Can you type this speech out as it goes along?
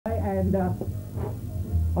and I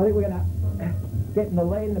think we're going to get in the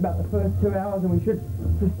lead in about the first 2 hours, and we should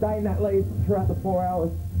sustain that lead throughout the 4 hours.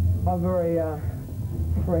 I'm very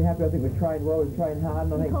happy. I think we've trained well, we've trained hard,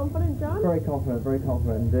 and I think... Confident, John? Very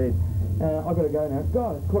confident indeed. I've got to go now.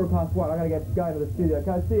 God, it's 1:15. I've got to get going to the studio.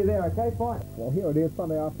 Okay, see you there, okay? Fine. Well, here it is,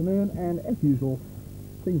 Sunday afternoon, and as usual,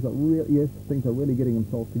 things are really getting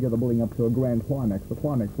themselves together, building up to a grand climax. The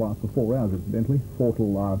climax lasts for 4 hours, incidentally. 4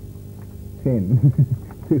 till 10.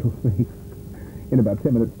 2 till 3. In about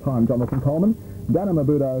 10 minutes' time, Jonathan Coleman, Jono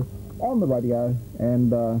Mabuto on the radio,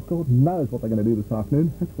 and God knows what they're going to do this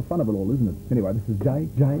afternoon. That's the fun of it all, isn't it? Anyway, this is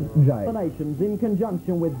JJJ. The Nations, in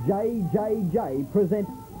conjunction with JJJ, present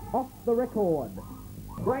Off the Record.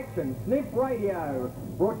 Scratch and Sniff Radio,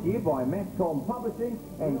 brought to you by Masscom Publishing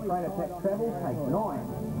and Train Attack Travel, take 9.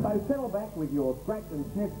 So settle back with your Scratch and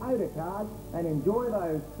Sniff odor cards and enjoy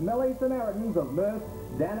those smelly Samaritans of mirth,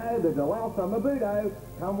 Dano, the Delalsa Mabuto,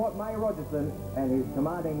 come what may Rogerson, and his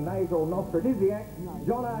commanding nasal nostradisiac,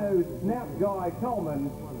 Jono Snout Guy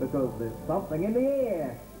Coleman, because there's something in the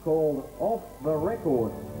air called Off the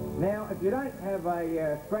Record. Now, if you don't have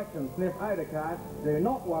a Scratch and Sniff odor card, do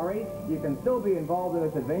not worry, you can still be involved in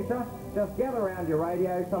this adventure. Just gather around your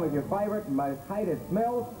radio some of your favourite and most hated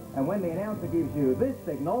smells, and when the announcer gives you this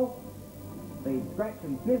signal, the Scratch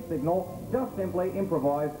and Sniff signal, just simply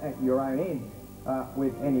improvise at your own end,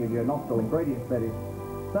 with any of your nostril ingredients, that is.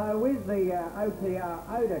 So with the OTR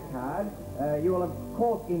odour card, you will of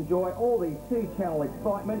course enjoy all the 2-channel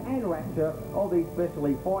excitement and rapture of the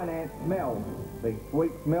specially financed smells. The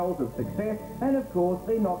sweet smells of success, and of course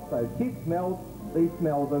the not-so-cute smells, the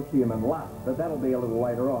smells of human lust. But that'll be a little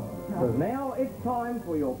later on. Because now it's time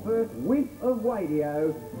for your first whiff of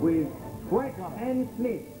radio with Scratch and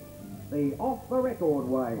Sniff, the off-the-record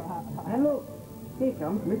way. And look, here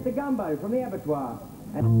comes Mr. Gumbo from the abattoir.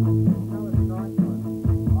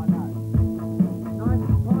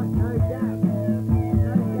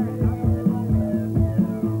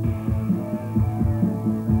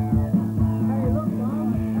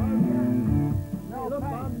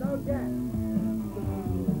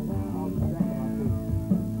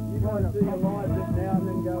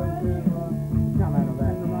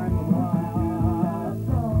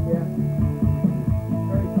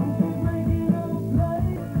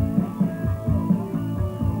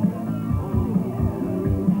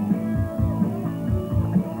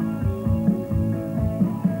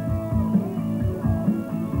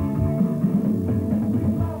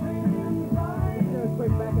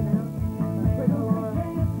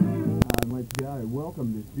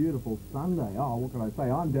 Welcome this beautiful Sunday. Oh, what can I say?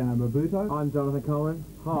 I'm Jono Mabuto. I'm Jonathan Coleman.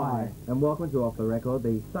 Hi. And welcome to Off the Record,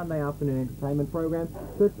 the Sunday afternoon entertainment program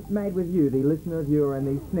that's made with you, the listener, viewer and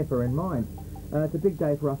the sniffer in mind. It's a big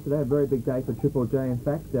day for us today, a very big day for Triple J, in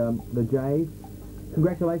fact. The Jays.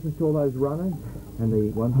 Congratulations to all those runners and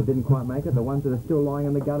the ones that didn't quite make it, the ones that are still lying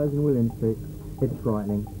in the gutters in William Street. It's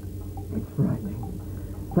frightening. It's frightening.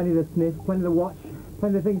 Plenty to sniff, plenty to watch,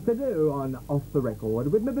 plenty of things to do on Off the Record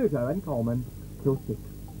with Mabuto and Coleman till 6.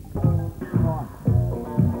 Rock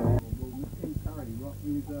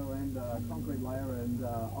user and concrete layer, and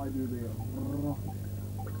I do the rock.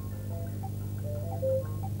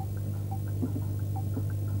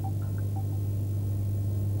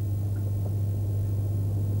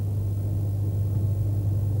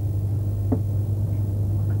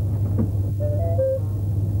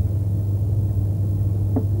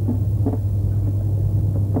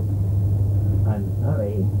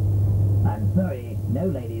 I'm sorry, no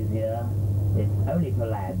ladies here. It's only for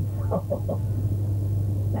lads.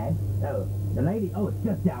 Lads? Oh, the lady? Oh, it's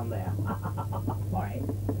just down there. Sorry.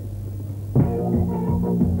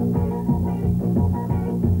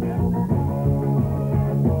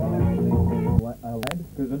 Lad?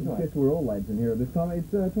 Yes, we're all lads in here at this time. It's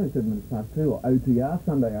 27 minutes past 2, or OTR,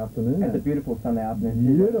 Sunday afternoon. It's a beautiful Sunday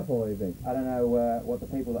afternoon. Beautiful evening. I don't know what the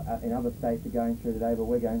people in other states are going through today, but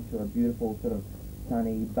we're going through a beautiful sort of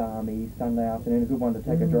sunny, balmy Sunday afternoon, a good one to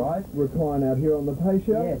take a drive. Recline out here on the Pay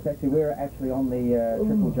Show? Yes, actually we're on the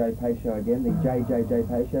Triple J Pay Show again, the JJJ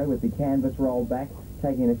Pay Show, with the canvas rolled back,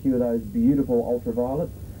 taking a few of those beautiful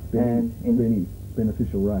ultraviolets.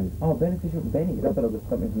 Beneficial rays. Oh, beneficial Benny. I thought it was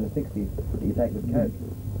something from the 60s that you take with Coke.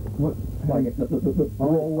 What? Like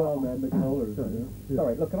oh, well, man, the colours.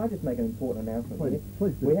 Sorry, look, can I just make an important announcement here?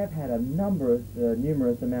 Please do. We have had a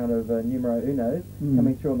numerous amount of numero unos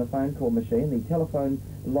coming through on the phone call machine. The telephone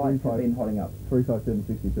lights have been hotting up.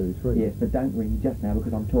 357-62-3. Yes, but don't ring just now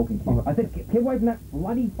because I'm talking to you. I said, keep away from that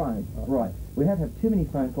bloody phone. Right, we have had too many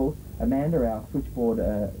phone calls. Amanda, our switchboard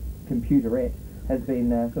computerette, has been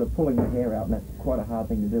sort of pulling the hair out, and that's quite a hard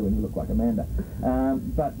thing to do when you look like Amanda.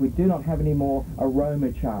 But we do not have any more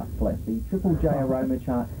aroma charts left. The Triple J aroma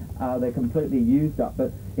chart, they're completely used up.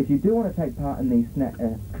 But if you do want to take part in these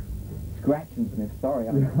scratch and sniff, sorry,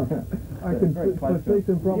 I can see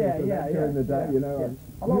some problems during the day, you know. Yeah.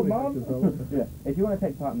 Hello, Mum. Yeah. If you want to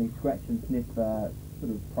take part in the scratch and sniff sort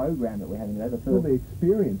of program that we're having today, well, the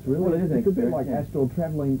experience, really. Well, it is an it's a bit like experience, astral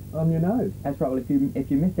travelling on your nose. That's right. Well, if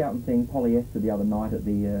you missed out on seeing polyester the other night at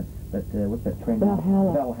the what's that trend?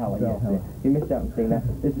 Valhalla. Yes. Yeah. If you missed out on seeing that,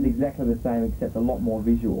 this is exactly the same except a lot more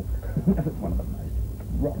visual. It's one of the most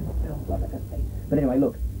rotten smells I've ever seen. But anyway,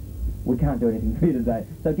 look. We can't do anything for you today.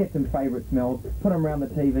 So get some favourite smells, put them around the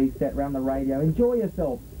TV set, around the radio. Enjoy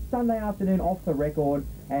yourself. Sunday afternoon off the record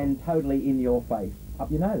and totally in your face. Up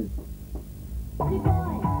your nose. Well,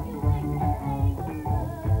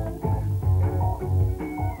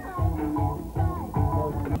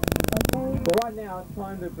 right now it's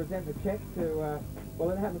time to present the cheque to, well,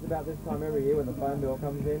 it happens about this time every year when the phone bill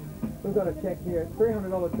comes in. We've got a cheque here,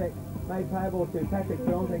 $300 cheque made payable to Patrick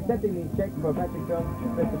Films. Accepting the cheque for Patrick Films,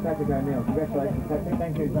 Mr. Patrick O'Neill. Congratulations, Patrick.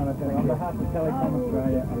 Thank you, Jonathan. On behalf of Telecom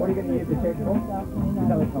Australia. What are you going to use the cheque for?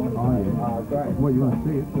 Telecom Australia. Oh, great. What, you want to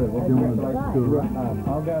see it? So what do you want to do?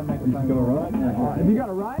 I'll go and make a phone call. Have you got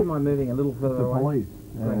a right? Am I moving a little further away? Police.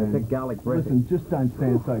 It's a garlic breath. Listen, just don't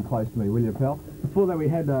stand so close to me, will you, pal? Before that, we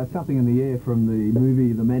had something in the air from the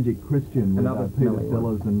movie The Magic Christian with Peter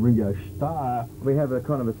Sellers and Ringo Starr. We have a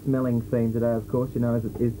kind of a smelling theme today, of course, you know, as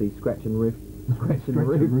it is the scratch and riff. Scratch and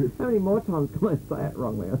riff. How many more times can I say it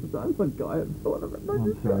wrongly? I'm the guy who thought of it.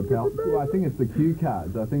 I'm sorry, pal. Well, I think it's the cue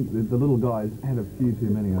cards. I think the little guys had a few too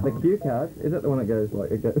many. The cue cards? Is that the one that goes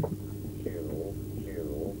like, it goes...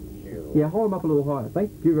 Yeah, hold them up a little higher.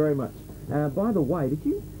 Thank you very much. By the way, did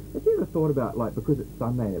you ever thought about, like, because it's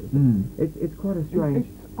Sunday and everything, it's quite a strange...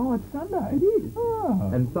 It's Sunday. It is. Oh.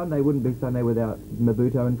 And Sunday wouldn't be Sunday without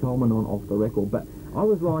Mabuto and Coleman on Off the Record. But I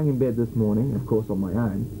was lying in bed this morning, of course on my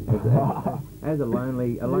own, as a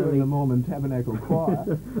lonely... You're in the Mormon Tabernacle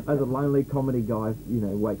Choir. As a lonely comedy guy, you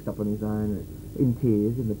know, wakes up on his own, in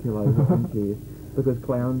tears, in the pillows, in tears. Because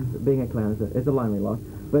being a clown is a lonely life.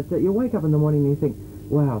 But you wake up in the morning and you think,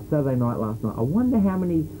 wow, Saturday night last night, I wonder how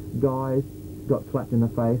many guys got slapped in the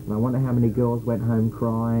face, and I wonder how many girls went home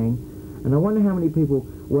crying, and I wonder how many people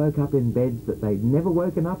woke up in beds that they'd never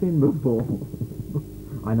woken up in before.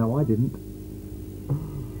 I know I didn't.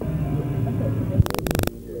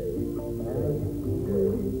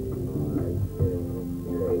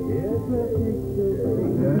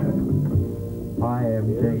 I am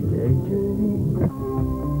JJ.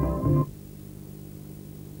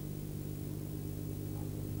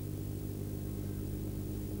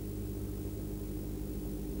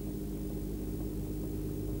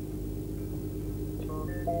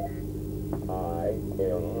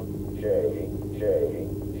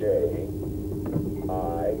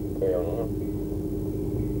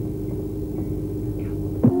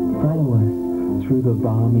 Follow us through the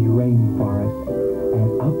balmy rainforest and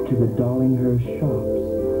up to the Darlinghurst shops,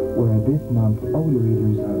 where this month's odor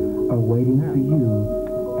eaters are waiting for you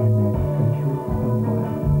and that special somebody.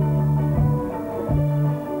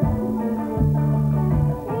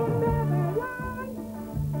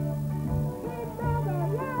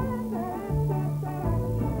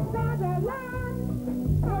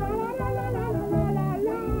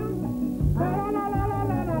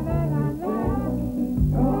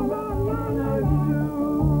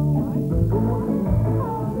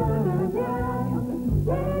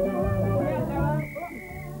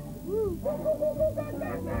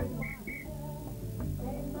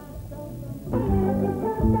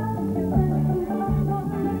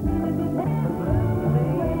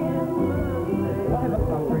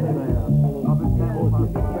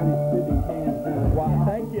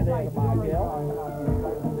 Thank you there, Michael.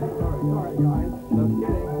 Sorry, guys.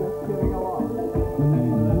 Just kidding along.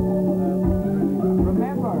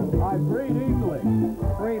 Remember, I breathe easily.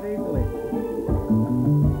 Breathe easily.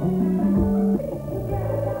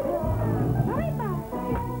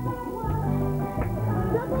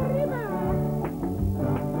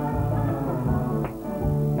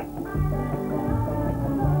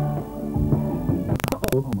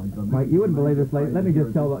 Oh my God. Mike, you wouldn't believe this, lady. Let me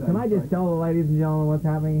just tell can I just tell the ladies and gentlemen what's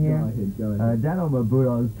happening here? Go ahead. Dano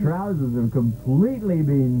Mabuto's trousers have completely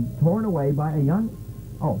been torn away by a young...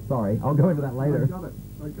 Oh, sorry. I'll go into that later. I got it.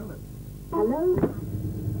 Hello?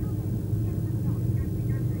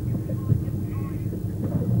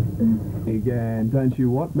 Again, don't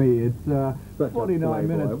you want me? It's Such 49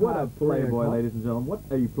 minutes. What a past 3 playboy, o'clock. ladies and gentlemen. What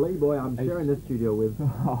a playboy I'm sharing this studio with.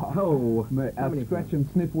 Oh, Mate, how our many scratch and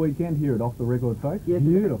sniff weekend here at Off the Record, folks. Yes,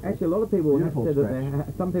 Beautiful. actually, a lot of people have Beautiful said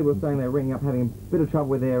that some people are saying they're ringing up having a bit of trouble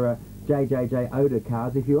with their JJJ odor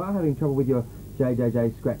cards. If you are having trouble with your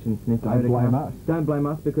JJJ scratch and sniff Don't odor blame cards, us. don't blame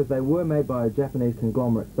us, because they were made by a Japanese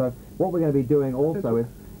conglomerate. So what we're going to be doing also is,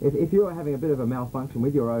 if you are having a bit of a malfunction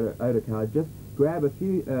with your odor card, just grab a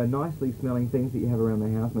few nicely smelling things that you have around the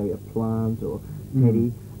house, maybe a plant or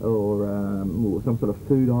teddy or some sort of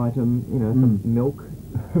food item, you know, some milk,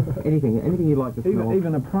 anything you'd like to smell.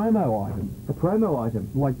 Even a promo item. A promo item.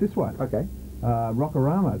 Like this one. Okay.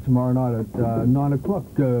 Rockorama tomorrow night at 9 o'clock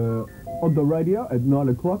on the radio at 9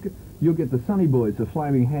 o'clock. You'll get the Sunny Boys, the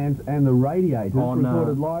Flaming Hands, and the Radiators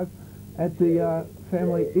recorded live at the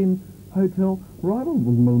Family Inn Hotel Rival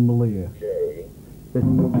Malia.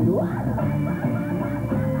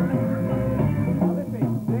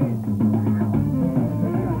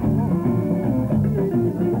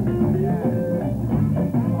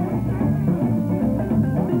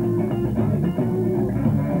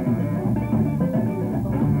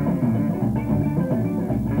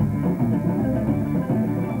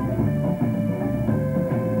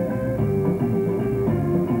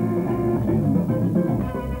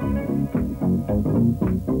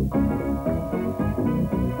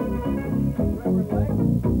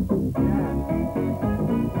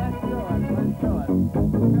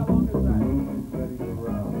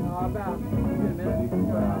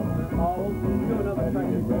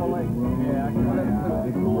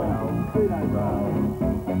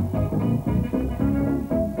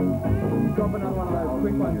 Drop another one of those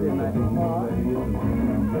quick ones in, maybe.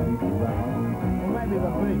 Or maybe the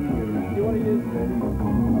beat. Do you want to use...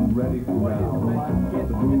 Ready to round.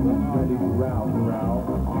 Ready to round.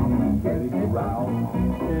 Ready to round.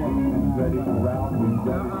 Ready to round.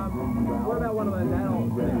 What about one of those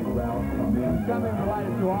adults? Ready to round. Something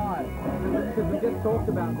related to ours. Because we just talked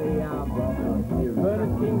about the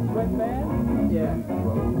Bernard King sweatband. Yeah.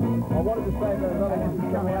 I wanted to say that another one is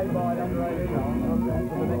coming out by underrated for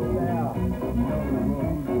the next hour.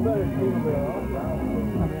 Bernard King will be alright.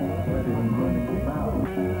 Ready to round.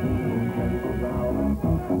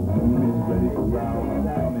 Ready to roll.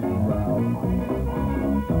 Ready to roll.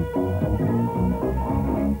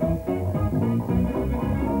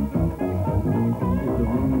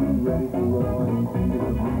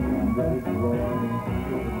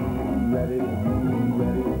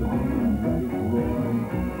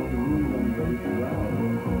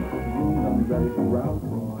 Ready to round,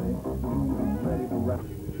 boy. Ready to round.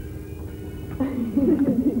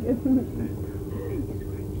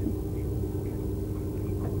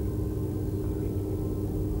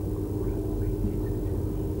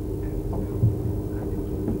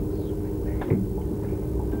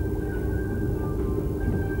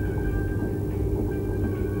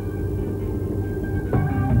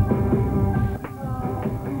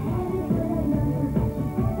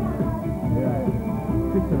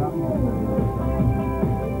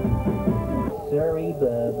 Surrey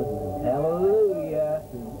bub, hallelujah,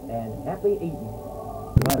 and happy eating.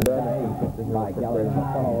 Right, gallery,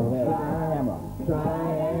 camera.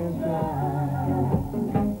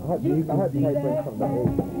 I hope Kate brings some to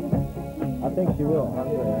eat. I think she will.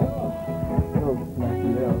 Oh, smack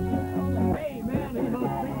you down. Hey man, he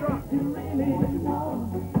must be drunk. You really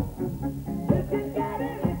want. If you got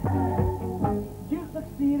any fun, you should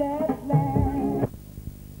see that land.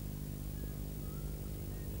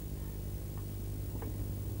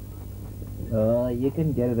 You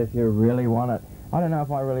can get it if you really want it. I don't know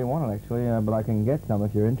if I really want it, actually, but I can get some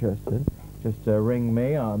if you're interested. Just ring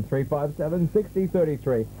me on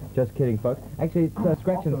 357-6033. Just kidding, folks. Actually, it's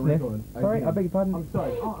scratch and sniff. Sorry, I beg your pardon? I'm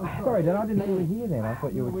sorry. Sorry, Dan, I didn't know you were here then. I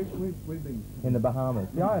thought you were We've been... in the Bahamas.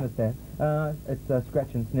 Yeah, I understand. It's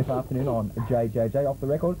scratch and sniff afternoon on JJJ Off the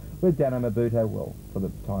Record with Dano Mabuto, well, for the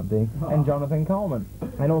time being, and Jonathan Coleman.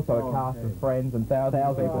 And also a cast of friends and thousands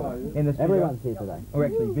of people in the studio. Everyone's here today. We're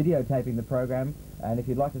actually videotaping the program, and if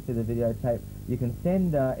you'd like to see the videotape, you can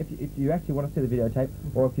send, if you actually want to see the videotape,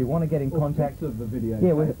 or if you want to get in contact... of the video.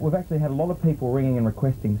 Yeah, we've actually had a lot of people ringing and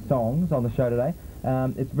requesting songs on the show today.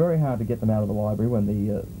 It's very hard to get them out of the library when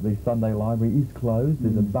the Sunday library is closed.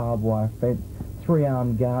 There's a barbed wire fence, 3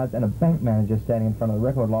 armed guards, and a bank manager standing in front of the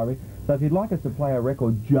record library. So if you'd like us to play a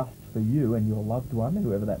record just for you and your loved one,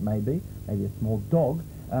 whoever that may be, maybe a small dog,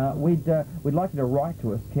 we'd like you to write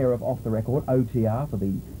to us, care of Off the Record, OTR for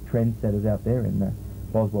the trendsetters out there in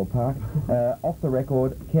Boswell Park. Off the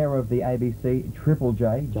Record, care of the ABC, Triple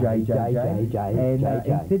J, JJJ, and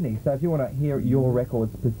in Sydney. So if you want to hear your record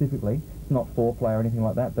specifically not foreplay or anything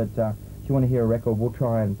like that, but if you want to hear a record, we'll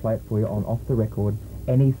try and play it for you on Off the Record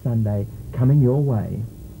any Sunday, coming your way.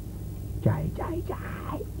 J.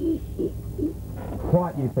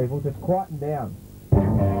 Quiet, you people, just quieten down.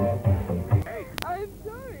 I'm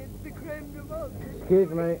sorry, it's the creme de menthe. Excuse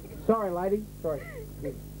me. Sorry, lady. Sorry.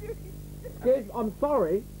 Excuse me. I'm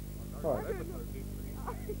sorry. Sorry.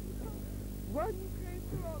 One creme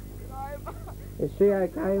de menthe. Is she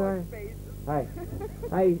okay, mate? Hey.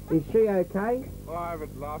 Hey, is she okay? I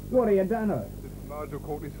haven't laughed. What have you done? Nigel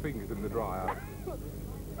caught his fingers in the dryer.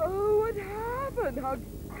 Oh, what happened? How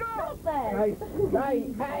God! Hey,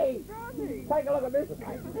 hey! Johnny! Take a look at this. It's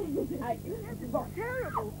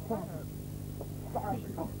terrible. Sorry.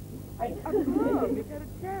 A curve. He's had a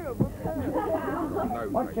terrible curve. No,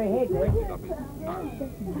 What's mate. your head, Rick? Up his nose.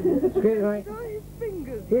 Excuse me. Saw his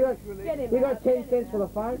fingers. You got 10 cents for the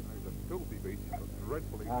phone? He's a filthy beast. He's got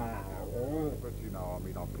dreadfully. But you know, I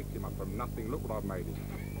mean, I picked him up from nothing. Look what I've made him.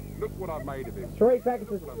 Look what I've made of him. 3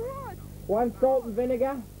 packets of What? 1 salt and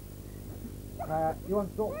vinegar. You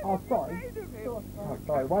want salt? Oh, sorry. Made of him. Oh,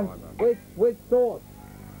 sorry. 1 with sauce.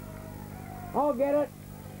 I'll get it.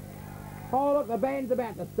 Oh, look, the band's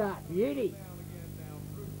about to start. Beauty.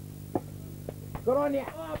 Good on you.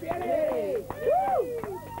 Oh, beauty. Woo!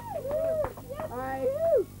 Hey.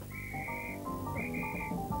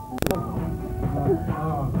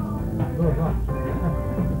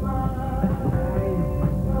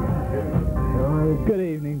 Good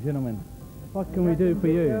evening, gentlemen. What can we do for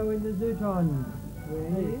you? In the Zootons. Where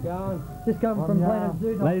are you going? Just come from Planet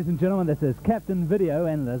Zooton. Ladies and gentlemen, this is Captain Video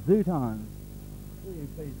and the Zootons. Will you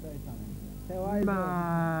please say something? How are you?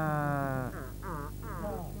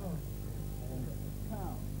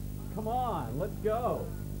 Come on, let's go.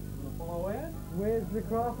 Wanna follow in? Where's the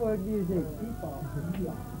Crawford music?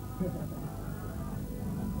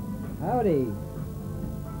 Howdy.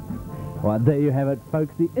 Right, there you have it,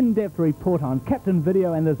 folks, the in-depth report on Captain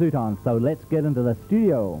Video and the Zootons. So let's get into the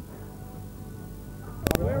studio.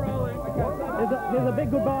 We're rolling. There's a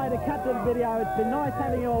big goodbye to Captain Video. It's been nice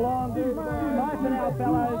having you along. Nice and our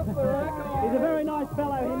fellows. He's a very nice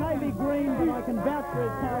fellow. He may be green, but I can vouch for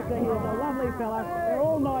his character. He is a lovely fellow. They're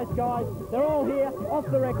all nice guys. They're all here, off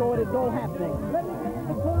the record. It's all happening. Let me get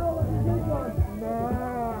the call of the Zootons.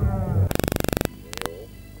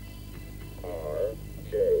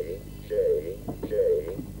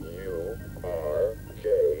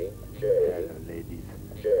 Ladies,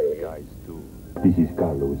 guys too. This is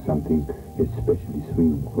Carlo with something especially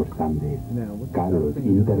swinging for Sundays. Carlo's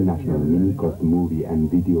international mini-cost movie and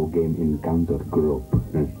video game encounter group.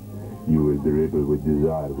 You will dribble with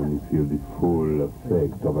desire when you feel the full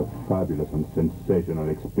effect of a fabulous and sensational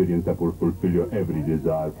experience that will fulfill your every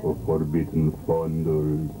desire for forbidden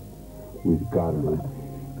fondles. With Carlo,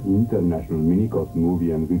 international mini-cost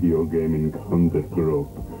movie and video game encounter group.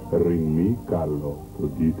 Ring me, Carlo, for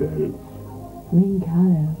details. Ring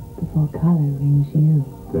Carlo before Carlo rings you.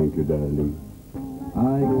 Thank you, darling.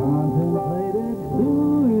 I contemplated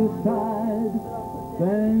suicide,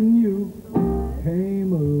 then you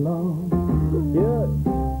came along. You're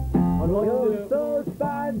so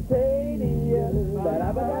spontaneous. I'd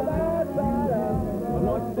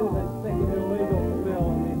like to do that second illegal spell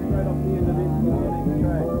and then straight off the end of this morning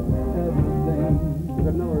track. Everything We've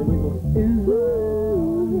got another illegal is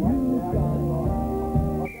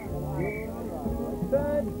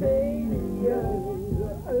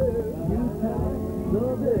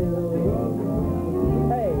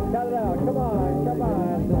Hey, cut it out. Come on, come on.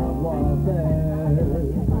 someone there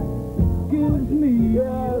gives me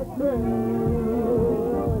a thrill.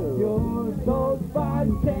 You're so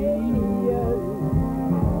spontaneous.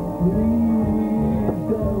 Please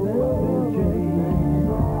don't ever change.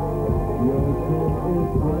 Your trip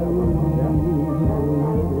is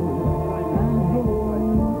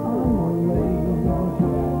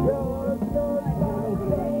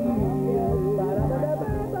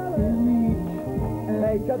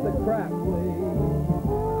Hey, cut the crap.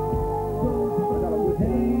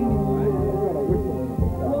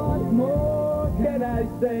 What more can I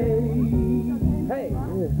say? Hey,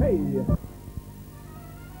 hey.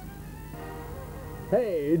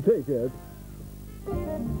 Hey, take it.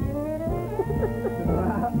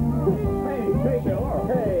 Hey, take it.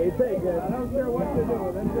 Hey, take it. I don't care what you're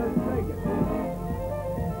doing, then just take it.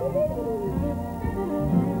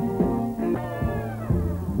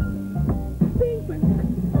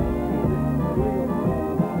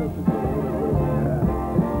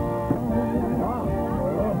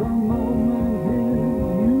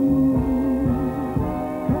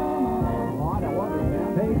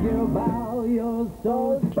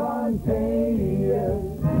 So spontaneous.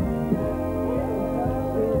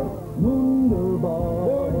 Moon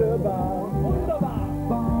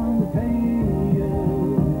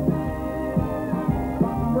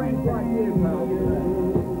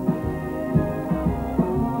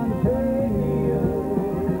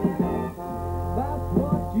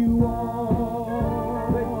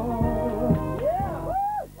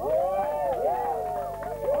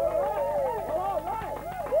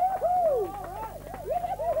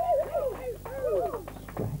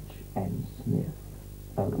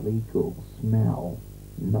legal smell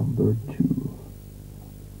number 2.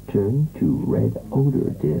 Turn to red odor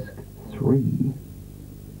disc 3.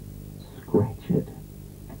 Scratch it.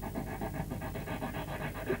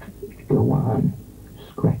 Go on,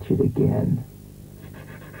 scratch it again.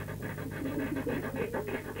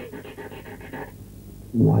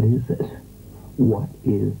 What is it? What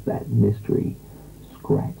is that mystery?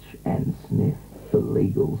 Scratch and sniff the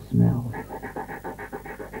legal smell.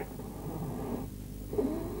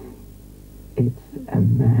 It's a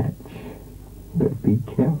match. But be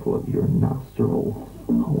careful of your nostrils.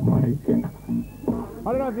 Oh my God.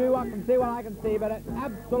 I don't know if you can see what I can see, but it's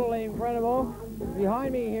absolutely incredible.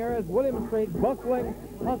 Behind me here is William Street, bustling,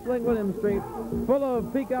 hustling William Street, full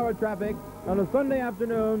of peak hour traffic on a Sunday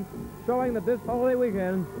afternoon, showing that this holiday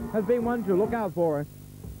weekend has been one to look out for.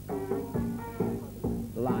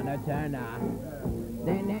 Lana Turner.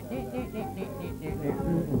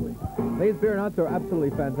 These beer nuts are absolutely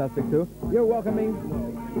fantastic too. You're welcoming.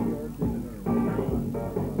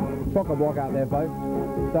 Chocolate block out there, folks.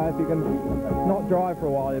 So if you can not drive for a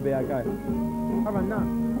while, you'll be okay. Have a nut.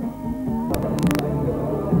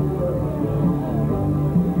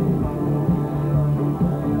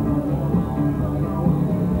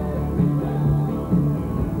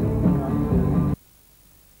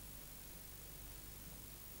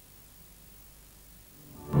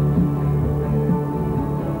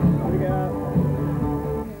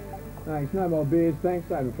 Thanks, no more beers. Thanks,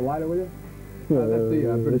 save it for later, will you? That's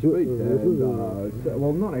the British beat.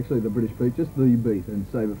 Well, not actually the British beat, just the beat, and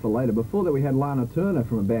save it for later. Before that, we had Lana Turner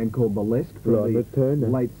from a band called Burlesque from the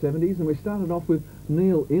late 70s, and we started off with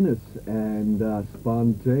Neil Innes and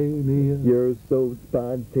Spontaneous. You're so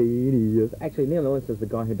spontaneous. Actually, Neil Innes is the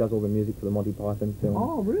guy who does all the music for the Monty Python film.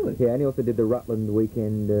 Oh, really? Yeah, and he also did the Rutland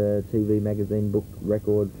Weekend TV magazine book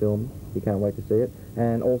record film. You can't wait to see it.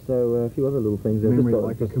 And also a few other little things. Memory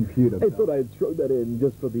like a computer. I thought I'd throw that in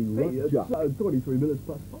just for the rough 23 minutes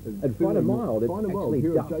plus 5. And fine and mild. It's Fine and mild. actually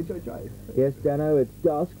Here at dusk. JJJ. Yes, Jono, it's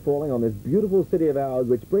dusk falling on this beautiful city of ours,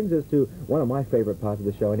 which brings us to one of my favourite parts of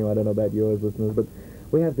the show. Anyway, I don't know about yours, listeners, but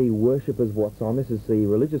we have the Worshippers What's On. This is the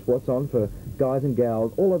religious What's On for guys and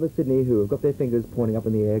gals all over Sydney who have got their fingers pointing up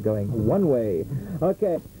in the air going one way.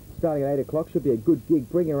 Okay, starting at 8 o'clock should be a good gig.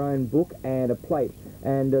 Bring your own book and a plate.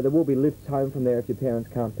 And there will be lifts home from there if your parents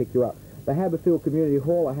can't pick you up. The Haberfield Community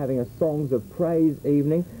Hall are having a Songs of Praise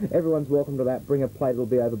evening. Everyone's welcome to that. Bring a plate. It'll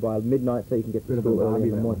be over by midnight so you can get to school early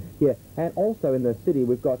in the morning. Yeah, and also in the city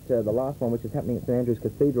we've got the last one, which is happening at St Andrew's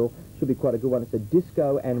Cathedral. Should be quite a good one. It's a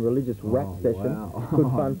disco and religious rap session. Wow.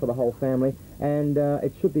 Good fun for the whole family. And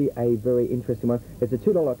it should be a very interesting one. It's a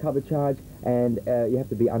 $2 cover charge, and you have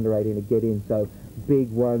to be under 18 to get in. So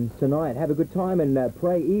big ones tonight. Have a good time and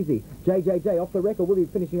pray easy. JJJ off the record. We'll be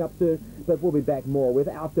finishing up soon, but we'll be back more with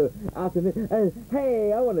after.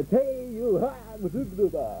 Hey, I want to tell you.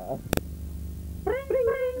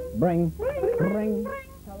 Bring.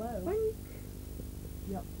 Hello.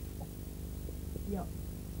 Yep. Yep.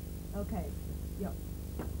 Okay. Yep.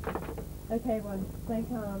 Okay, everyone, stay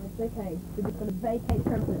calm. It's okay. We're just going to vacate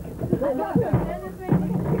premises. I love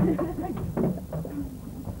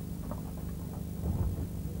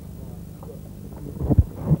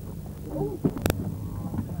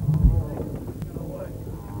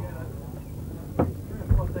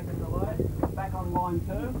Back on line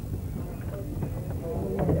 2.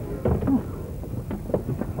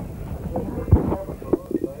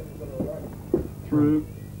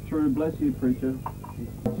 True, bless you, preacher.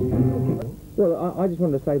 Well, I just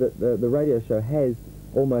wanted to say that the radio show has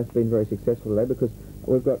almost been very successful today because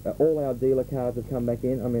we've got all our dealer cards have come back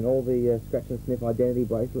in. I mean, all the scratch and sniff identity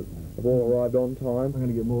bracelets have all arrived on time. I'm going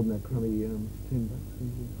to get more than that crummy $10.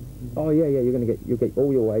 Oh yeah, you'll get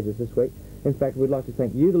all your wages this week. In fact, we'd like to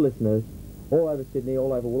thank you, the listeners, all over Sydney,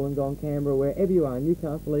 all over Wollongong, Canberra, wherever you are,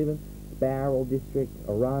 Newcastle even, Bowral District,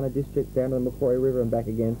 Orana District, down to the Macquarie River and back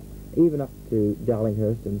again, even up to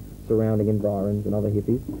Darlinghurst and surrounding environs and other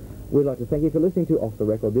hippies. We'd like to thank you for listening to Off the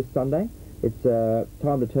Record this Sunday. It's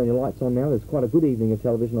time to turn your lights on now. There's quite a good evening of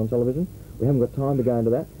television on television. We haven't got time to go into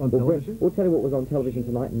that. We'll tell you what was on television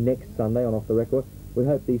tonight next Sunday on Off the Record. We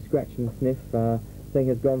hope the scratch and sniff thing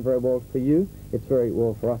has gone very well for you. It's very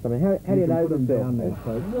well for us. I mean, how do you know this? Down there,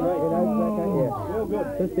 folks. Right, your nose is okay? Yeah. Real good.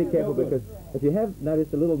 Just be careful because if you have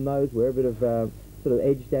noticed a little nose wear, a bit of sort of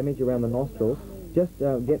edge damage around the nostrils, just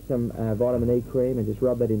get some vitamin E cream and just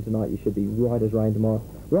rub that in tonight. You should be right as rain tomorrow.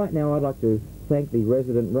 Right now, I'd like to thank the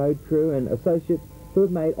resident road crew and associates who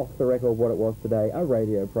have made Off the Record what it was today, a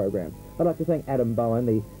radio program. I'd like to thank Adam Bowen,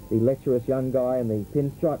 the lecherous young guy in the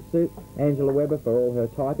pinstripe suit, Angela Weber for all her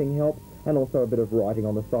typing help, and also a bit of writing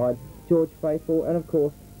on the side, George Faithful, and of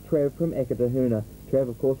course, Trev from Ekatahuna. Trev,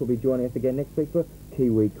 of course, will be joining us again next week for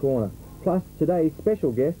Kiwi Corner. Plus, today's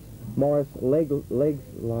special guest, Morris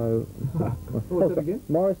Legslow.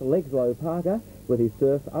 Morris Legslow Parker with his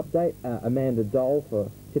surf update. Amanda Dole for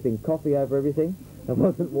tipping coffee over everything. I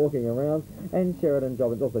wasn't walking around. And Sheridan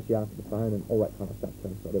Jobbins. Also, she answered the phone and all that kind of stuff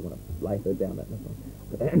too, so I didn't want to lay her down that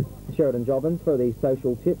much. Sheridan Jobbins for the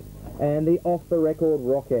social tips. And the off-the-record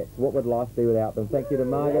Rockettes. What would life be without them? Thank you to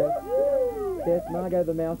Margot. Yes, Margot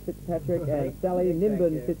the Mouse Fitzpatrick and Sally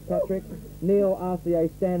Nimbin Fitzpatrick. Neil RCA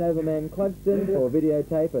Standoverman Clugston for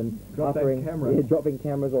videotape and dropping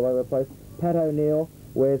cameras all over the place. Pat O'Neill,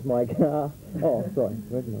 where's my car? Oh, sorry,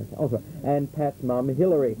 where's my car? Oh, sorry. And Pat's mum,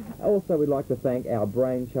 Hillary. Also, we'd like to thank our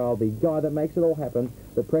brainchild, the guy that makes it all happen,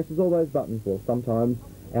 that presses all those buttons for sometimes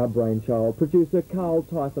our brainchild, producer Carl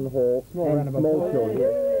Tyson Hall and small children.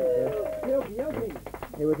 Yes.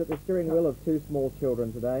 He was at the steering wheel of 2 small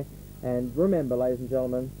children today. And remember, ladies and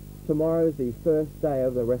gentlemen, tomorrow's the first day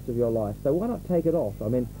of the rest of your life. So why not take it off? I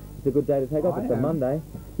mean, it's a good day to take off. It's a Monday.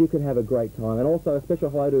 You could have a great time. And also a special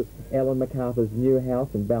hello to Ellen MacArthur's new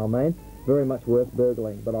house in Balmain. Very much worth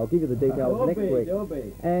burgling. But I'll give you the details next week.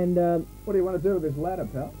 And what do you want to do with this ladder,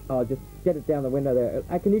 pal? I'll just get it down the window there.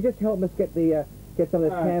 Can you just help us get the... Get some of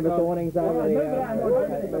this canvas awnings over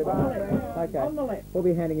Okay. On the left. We'll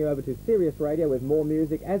be handing you over to Sirius Radio with more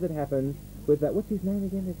music as it happens with that. What's his name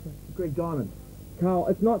again? It's Greg Diamond. Carl.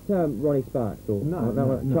 It's not Ronnie Sparks or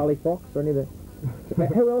no. Charlie Fox or any of the.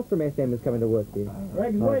 Who else from SM is coming to work here?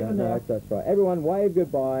 Greg's waving now. That's right. Everyone, wave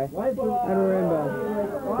goodbye. Wave goodbye. And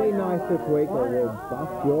remember, be nice this week or we'll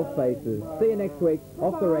bust your faces. See you next week.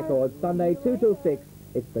 Off the record, Sunday 2 till 6.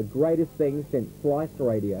 It's the greatest thing since sliced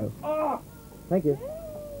radio. Thank you.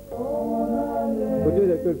 We'll do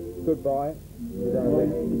the goodbye. Yeah.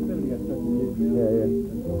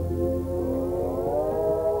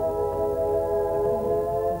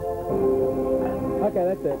 Okay,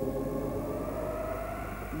 that's it.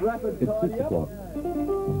 Rapid It's 6 o'clock.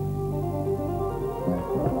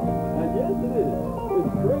 And yes, it is.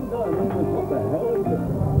 It's Greg Diamond. What the hell is this?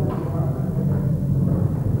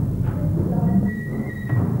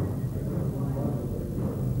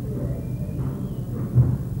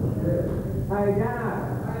 Hey, Jono.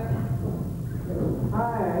 Hi,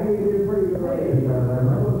 you did pretty good. Hey,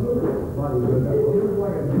 you look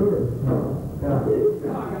like a tourist.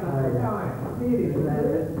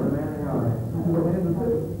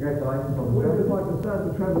 Congratulations on the We'd just like to start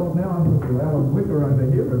the travel off now. I'm Mr. Alan Wicker over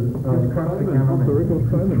here.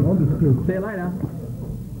 Coleman, Coleman. See you later.